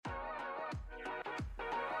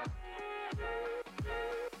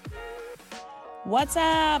What's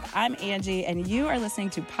up? I'm Angie, and you are listening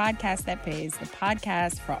to Podcast That Pays, the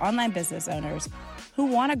podcast for online business owners who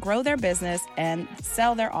want to grow their business and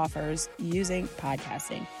sell their offers using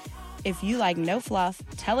podcasting. If you like no fluff,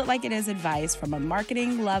 tell it like it is advice from a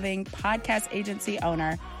marketing-loving podcast agency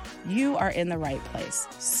owner, you are in the right place.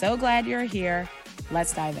 So glad you're here.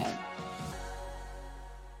 Let's dive in.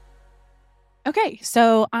 Okay,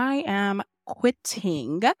 so I am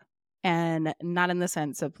quitting, and not in the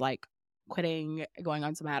sense of like quitting, going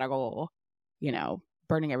on sabbatical,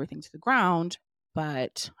 burning everything to the ground,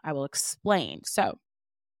 but I will explain. So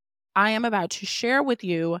I am about to share with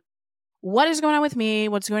you what is going on with me,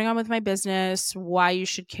 what's going on with my business, why you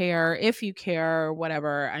should care, if you care,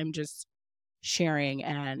 whatever. I'm just sharing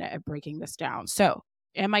and breaking this down. So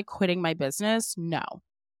am I quitting my business? No.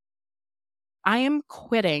 I am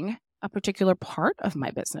quitting a particular part of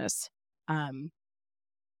my business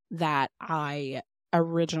that I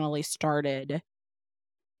originally started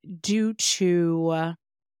due to,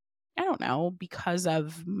 because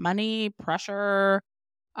of money, pressure.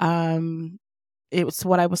 It was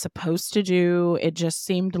what I was supposed to do. It just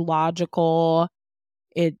seemed logical.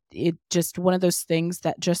 It just one of those things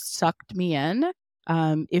that just sucked me in.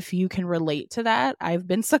 If you can relate to that, I've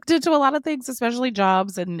been sucked into a lot of things, especially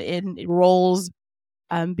jobs and in roles,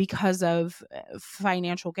 because of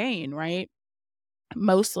financial gain, right?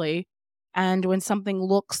 Mostly. And when something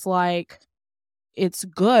looks like it's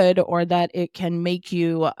good or that it can make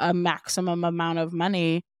you a maximum amount of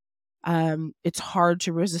money, it's hard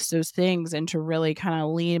to resist those things and to really kind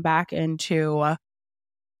of lean back into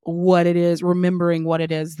what it is, remembering what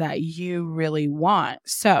it is that you really want.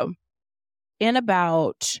 So in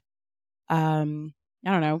about,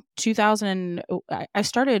 2000, I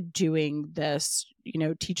started doing this,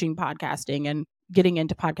 teaching podcasting and getting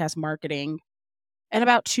into podcast marketing in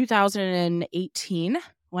about 2018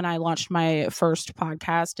 when I launched my first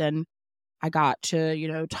podcast and I got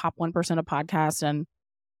to, top 1% of podcasts, and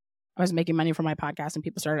I was making money from my podcast, and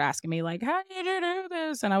people started asking me like, how did you do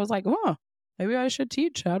this? And I was like, oh, maybe I should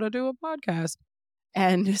teach how to do a podcast.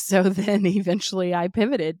 And so then eventually I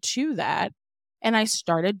pivoted to that. And I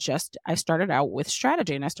started out with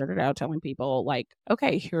strategy, and I started out telling people like,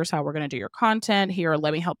 okay, here's how we're going to do your content here.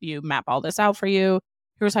 Let me help you map all this out for you.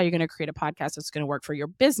 Here's how you're going to create a podcast that's going to work for your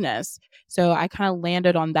business. So I kind of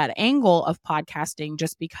landed on that angle of podcasting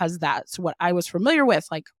just because that's what I was familiar with.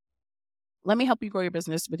 Like, let me help you grow your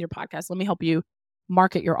business with your podcast. Let me help you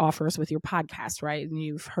market your offers with your podcast, right? And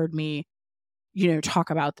you've heard me,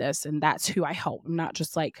 talk about this, and that's who I help. I'm not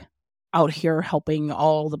just like out here helping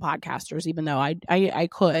all the podcasters, even though I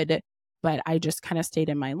could, but I just kind of stayed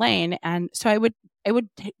in my lane. And so I would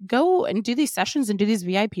go and do these sessions and do these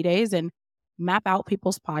VIP days and map out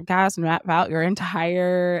people's podcasts and map out your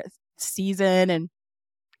entire season and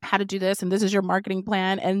how to do this. And this is your marketing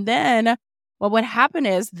plan. And then what would happen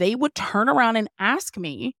is they would turn around and ask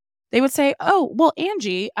me, they would say, oh, well,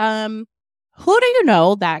 Angie, who do you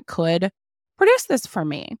know that could produce this for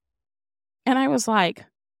me? And I was like,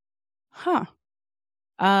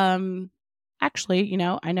 actually,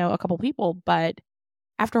 I know a couple people, but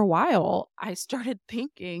after a while I started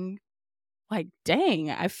thinking like,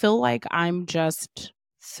 dang, I feel like I'm just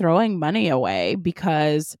throwing money away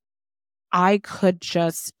because I could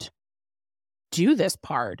just do this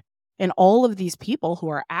part. And all of these people who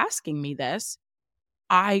are asking me this,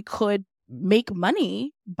 I could make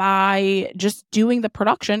money by just doing the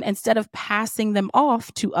production instead of passing them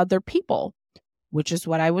off to other people, which is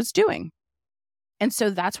what I was doing. And so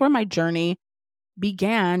that's where my journey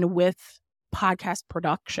began with podcast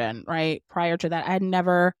production, right? Prior to that, I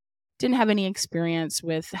didn't have any experience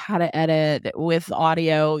with how to edit with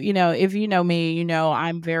audio. If you know me,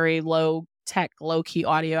 I'm very low tech, low key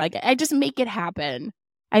audio. Like I just make it happen.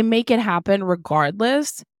 I make it happen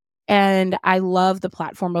regardless. And I love the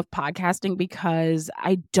platform of podcasting because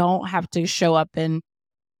I don't have to show up and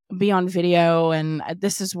be on video. And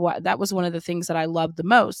that was one of the things that I loved the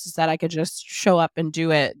most, is that I could just show up and do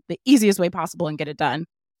it the easiest way possible and get it done.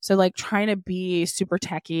 So like trying to be super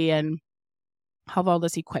techie and have all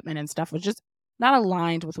this equipment and stuff was just not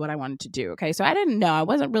aligned with what I wanted to do. Okay. So I didn't know. I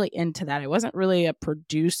wasn't really into that. I wasn't really a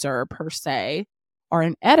producer per se or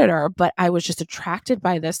an editor, but I was just attracted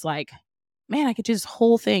by this, like, man, I could do this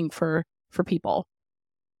whole thing for people.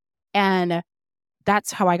 And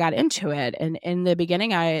that's how I got into it. And in the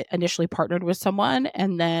beginning, I initially partnered with someone,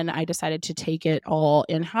 and then I decided to take it all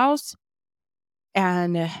in-house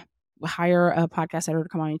and hire a podcast editor to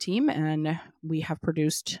come on my team. And we have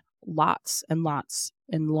produced lots and lots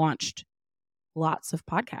and launched lots of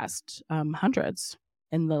podcasts, hundreds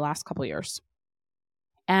in the last couple of years.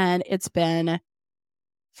 And it's been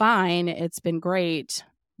fine. It's been great,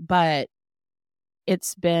 but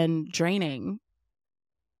it's been draining.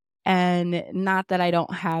 And not that I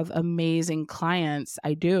don't have amazing clients.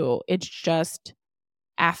 I do. It's just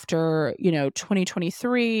after,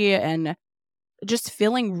 2023 and just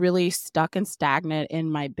feeling really stuck and stagnant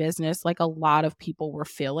in my business, like a lot of people were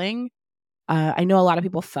feeling. I know a lot of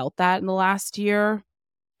people felt that in the last year.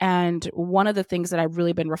 And one of the things that I've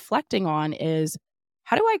really been reflecting on is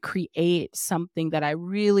how do I create something that I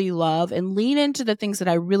really love and lean into the things that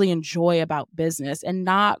I really enjoy about business and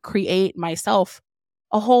not create myself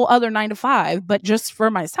a whole other 9 to 5, but just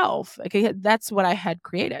for myself. Okay, that's what I had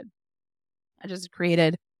created. I just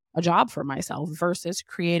created a job for myself versus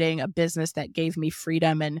creating a business that gave me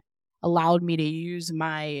freedom and allowed me to use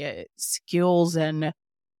my skills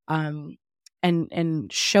um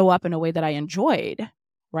and show up in a way that I enjoyed,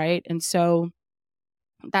 right? And so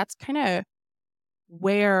that's kind of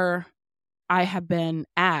where I have been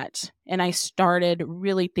at, and I started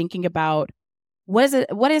really thinking about what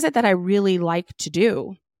is it that I really like to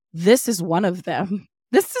do? This is one of them.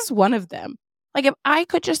 This is one of them. Like if I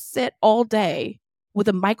could just sit all day with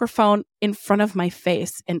a microphone in front of my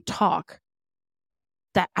face and talk,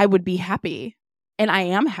 that I would be happy. And I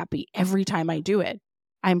am happy every time I do it.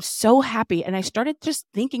 I'm so happy. And I started just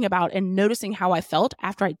thinking about and noticing how I felt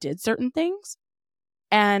after I did certain things.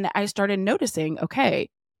 And I started noticing, okay,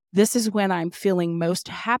 this is when I'm feeling most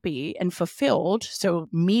happy and fulfilled. So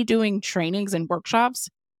me doing trainings and workshops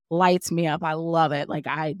lights me up. I love it. Like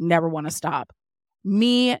I never want to stop.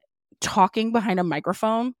 Me talking behind a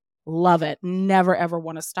microphone, love it. Never, ever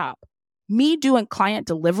want to stop. Me doing client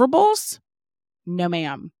deliverables, no,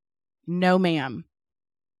 ma'am. No, ma'am.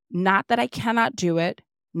 Not that I cannot do it.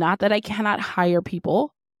 Not that I cannot hire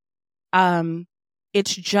people.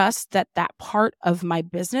 It's just that part of my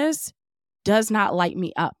business does not light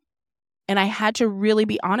me up. And I had to really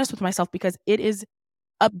be honest with myself because it is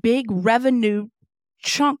a big revenue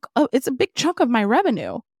chunk. It's a big chunk of my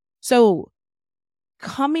revenue. So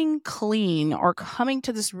coming clean or coming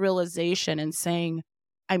to this realization and saying,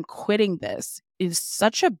 I'm quitting this is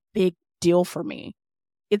such a big deal for me.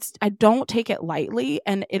 I don't take it lightly.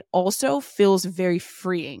 And it also feels very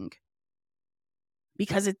freeing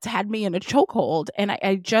because it's had me in a chokehold. And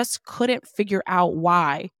I just couldn't figure out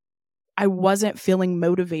why I wasn't feeling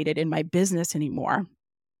motivated in my business anymore.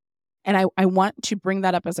 And I want to bring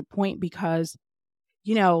that up as a point because,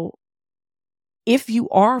 if you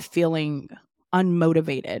are feeling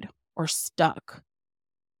unmotivated or stuck,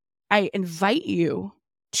 I invite you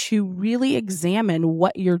to really examine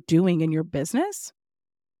what you're doing in your business.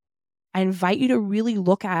 I invite you to really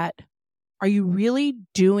look at, are you really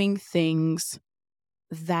doing things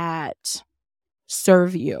that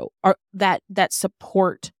serve you or that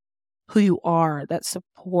support who you are, that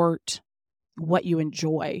support what you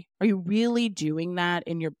enjoy? Are you really doing that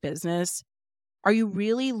in your business? Are you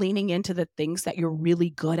really leaning into the things that you're really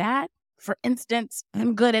good at? For instance,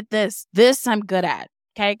 I'm good at this. This I'm good at.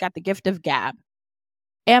 Okay, got the gift of gab.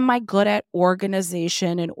 Am I good at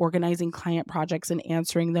organization and organizing client projects and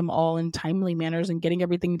answering them all in timely manners and getting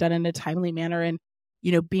everything done in a timely manner and,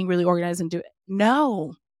 being really organized and do it?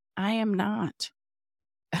 No, I am not.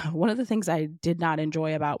 One of the things I did not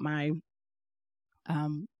enjoy about my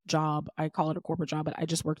job, I call it a corporate job, but I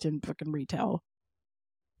just worked in freaking retail.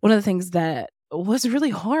 One of the things that was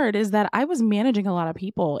really hard is that I was managing a lot of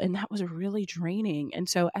people and that was really draining. And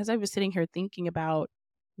so as I was sitting here thinking about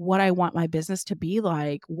what I want my business to be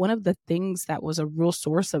like, one of the things that was a real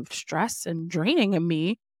source of stress and draining in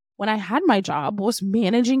me when I had my job was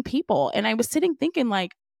managing people. And I was sitting thinking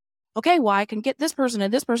like, okay, well, I can get this person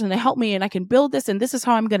and this person to help me and I can build this and this is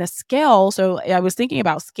how I'm going to scale. So I was thinking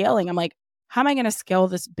about scaling. I'm like, how am I going to scale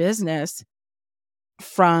this business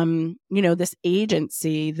from, this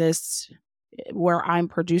agency, where I'm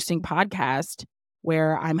producing podcast,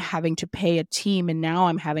 where I'm having to pay a team and now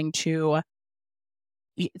I'm having to,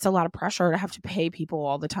 it's a lot of pressure to have to pay people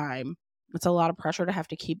all the time. It's a lot of pressure to have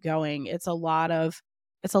to keep going. It's a lot of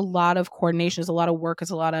coordination. It's a lot of work.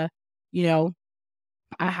 It's a lot of,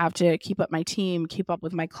 I have to keep up my team, keep up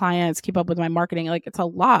with my clients, keep up with my marketing. Like it's a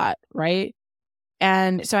lot, right?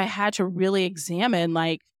 And so I had to really examine,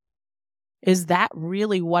 like, is that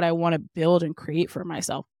really what I want to build and create for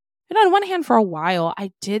myself? And on one hand, for a while,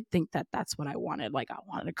 I did think that that's what I wanted. Like I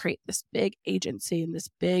wanted to create this big agency and this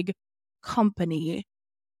big company.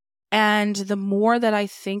 And the more that I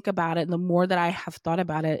think about it, the more that I have thought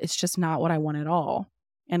about it, it's just not what I want at all.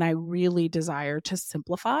 And I really desire to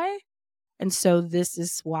simplify. And so this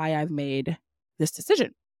is why I've made this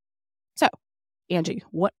decision. So, Angie,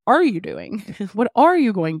 what are you doing? What are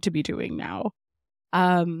you going to be doing now?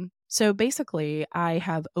 So basically, I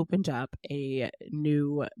have opened up a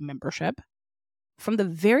new membership from the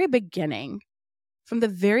very beginning.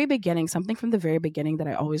 Something from the very beginning that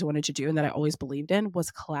I always wanted to do and that I always believed in was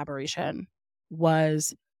collaboration,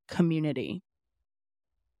 was community.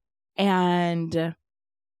 And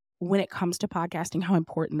when it comes to podcasting, how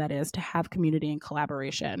important that is to have community and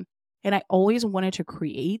collaboration. And I always wanted to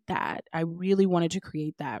create that. I really wanted to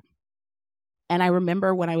create that. And I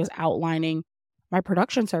remember when I was outlining my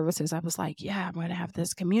production services, I was like, yeah, I'm going to have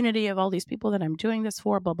this community of all these people that I'm doing this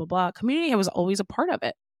for, blah, blah, blah. Community was always a part of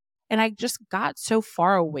it. And I just got so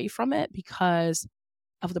far away from it because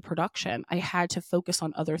of the production. I had to focus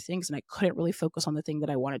on other things and I couldn't really focus on the thing that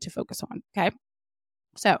I wanted to focus on. Okay.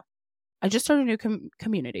 So I just started a new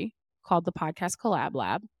community called the Podcast Collab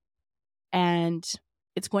Lab. And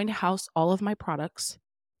it's going to house all of my products.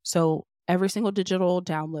 So every single digital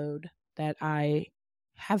download that I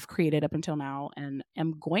have created up until now and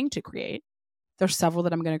am going to create, there's several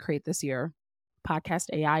that I'm going to create this year. Podcast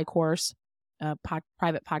AI course,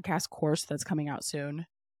 private podcast course that's coming out soon.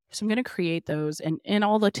 So I'm going to create those and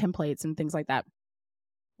all the templates and things like that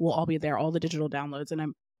will all be there, all the digital downloads. And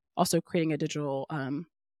I'm also creating a digital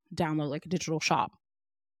download, like a digital shop.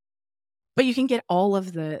 But you can get all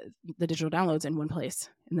of the digital downloads in one place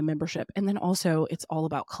in the membership. And then also it's all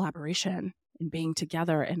about collaboration and being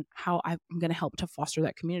together and how I'm going to help to foster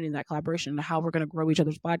that community and that collaboration and how we're going to grow each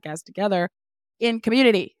other's podcasts together in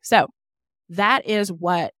community. So that is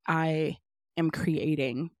what I am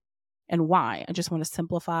creating and why. I just want to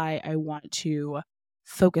simplify. I want to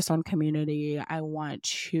focus on community. I want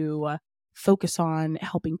to focus on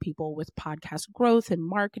helping people with podcast growth and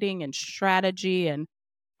marketing and strategy. And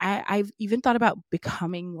I've even thought about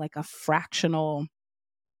becoming like a fractional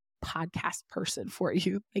podcast person for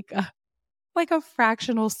you, like a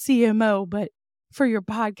fractional CMO, but for your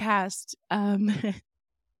podcast.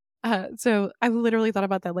 So I've literally thought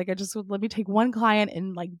about that. Like, let me take one client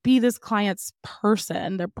and like be this client's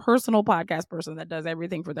person, their personal podcast person that does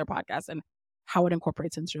everything for their podcast and how it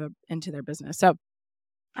incorporates into their business. So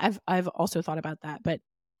I've also thought about that, but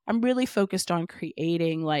I'm really focused on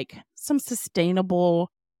creating like some sustainable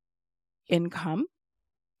income,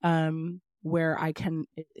 where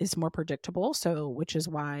is more predictable. So, which is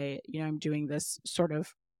why, I'm doing this sort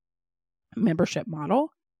of membership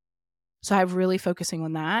model. So I'm really focusing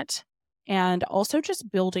on that and also just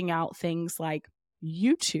building out things like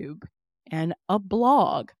YouTube and a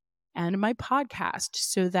blog and my podcast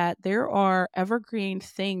so that there are evergreen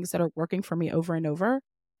things that are working for me over and over.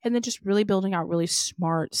 And then just really building out really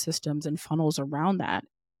smart systems and funnels around that.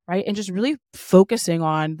 Right. And just really focusing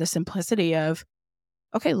on the simplicity of,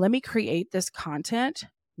 okay, let me create this content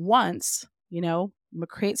once, I'm going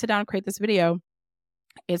to sit down and create this video.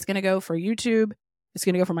 It's going to go for YouTube. It's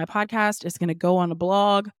going to go for my podcast. It's going to go on a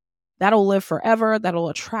blog. That'll live forever. That'll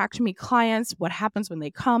attract me clients. What happens when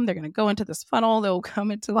they come? They're going to go into this funnel. They'll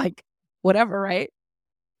come into like whatever, right?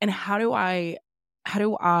 And how do I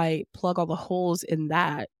plug all the holes in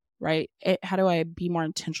that, right? How do I be more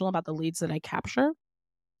intentional about the leads that I capture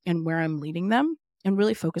and where I'm leading them and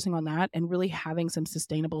really focusing on that and really having some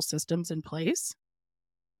sustainable systems in place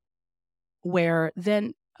where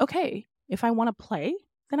then, okay, if I want to play,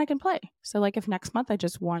 then I can play. So like if next month I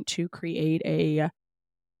just want to create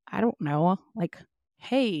I don't know, like,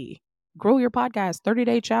 hey, grow your podcast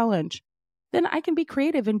 30-day challenge, then I can be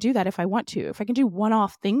creative and do that if I want to. If I can do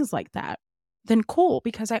one-off things like that, then cool,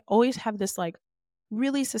 because I always have this like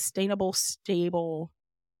really sustainable, stable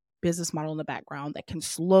business model in the background that can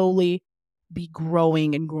slowly be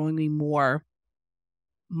growing and growing me more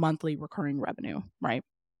monthly recurring revenue, right?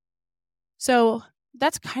 So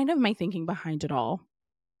that's kind of my thinking behind it all.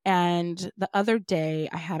 And the other day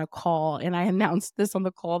I had a call and I announced this on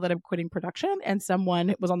the call that I'm quitting production, and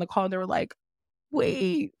someone was on the call and they were like,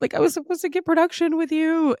 wait, like I was supposed to get production with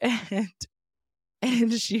you.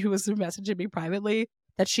 And she was messaging me privately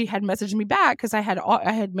that she had messaged me back because I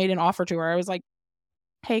had made an offer to her. I was like,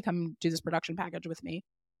 hey, come do this production package with me.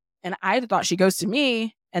 And I thought she ghosted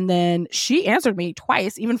me. And then she answered me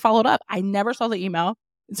twice, even followed up. I never saw the email.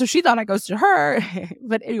 And so she thought I ghosted her.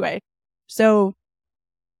 But anyway, so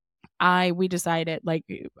we decided, like,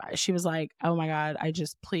 she was like, oh my God,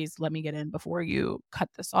 please let me get in before you cut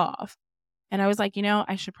this off. And I was like,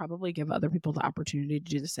 I should probably give other people the opportunity to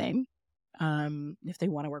do the same. If they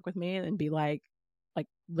want to work with me and be like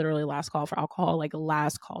literally last call for alcohol, like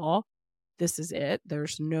last call, this is it.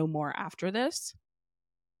 There's no more after this.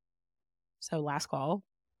 So last call,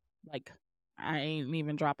 like I ain't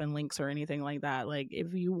even dropping links or anything like that. Like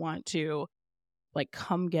if you want to, like,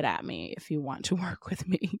 come get at me if you want to work with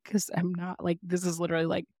me, because I'm not like, this is literally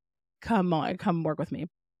like, come on, come work with me.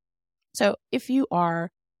 So if you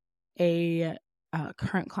are a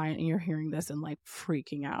current client and you're hearing this and like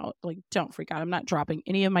freaking out, like don't freak out. I'm not dropping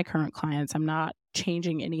any of my current clients. I'm not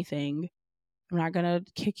changing anything. I'm not going to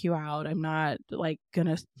kick you out. I'm not like going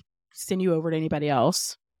to send you over to anybody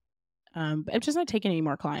else. But I'm just not taking any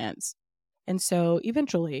more clients. And so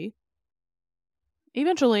eventually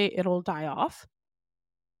it'll die off.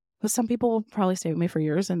 But some people will probably stay with me for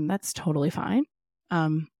years, and that's totally fine.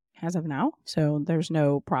 As of now. So there's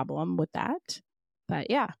no problem with that.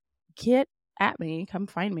 But yeah, get at me. Come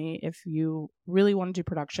find me if you really want to do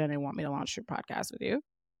production and want me to launch your podcast with you.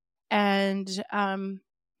 And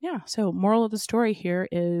yeah, so moral of the story here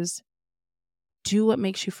is do what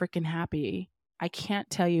makes you freaking happy. I can't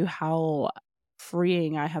tell you how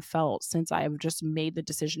freeing I have felt since I have just made the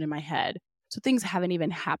decision in my head. So things haven't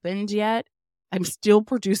even happened yet. I'm still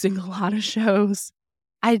producing a lot of shows.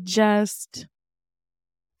 I just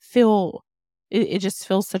feel, it just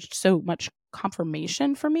feels so much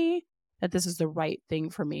confirmation for me that this is the right thing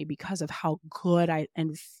for me because of how good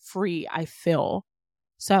and free I feel.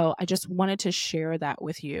 So I just wanted to share that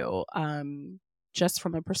with you, just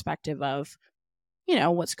from a perspective of,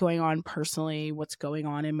 what's going on personally, what's going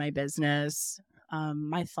on in my business,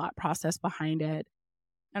 my thought process behind it.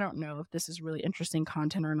 I don't know if this is really interesting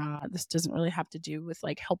content or not. This doesn't really have to do with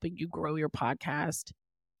like helping you grow your podcast.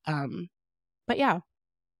 But yeah.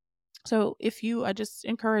 So I just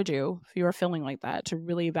encourage you, if you are feeling like that, to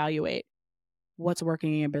really evaluate what's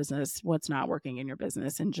working in your business, what's not working in your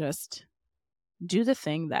business, and just do the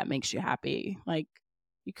thing that makes you happy. Like,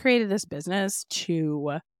 you created this business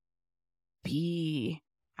to be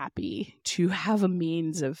happy, to have a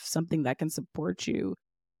means of something that can support you.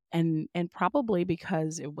 And probably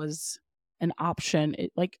because it was an option,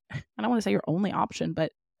 I don't want to say your only option,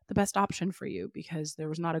 but the best option for you because there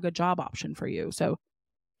was not a good job option for you. So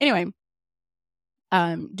anyway,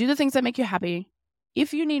 do the things that make you happy.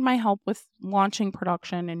 If you need my help with launching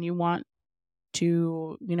production and you want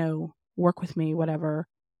to, work with me, whatever,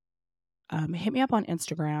 hit me up on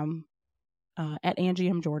Instagram at Angie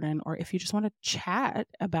M. Jordan. Or if you just want to chat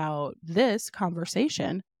about this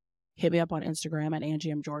conversation, hit me up on Instagram at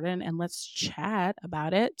Angie M. Jordan and let's chat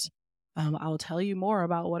about it. I'll tell you more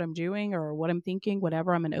about what I'm doing or what I'm thinking,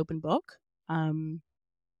 whatever. I'm an open book. And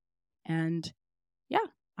yeah,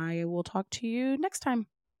 I will talk to you next time.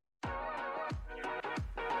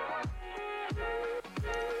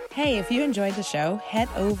 Hey, if you enjoyed the show, head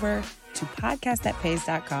over to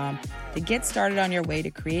podcastthatpays.com to get started on your way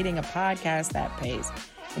to creating a podcast that pays.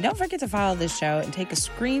 And don't forget to follow this show and take a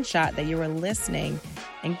screenshot that you were listening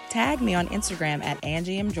and tag me on Instagram at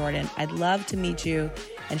Angie M. Jordan. I'd love to meet you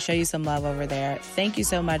and show you some love over there. Thank you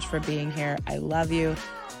so much for being here. I love you.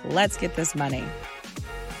 Let's get this money.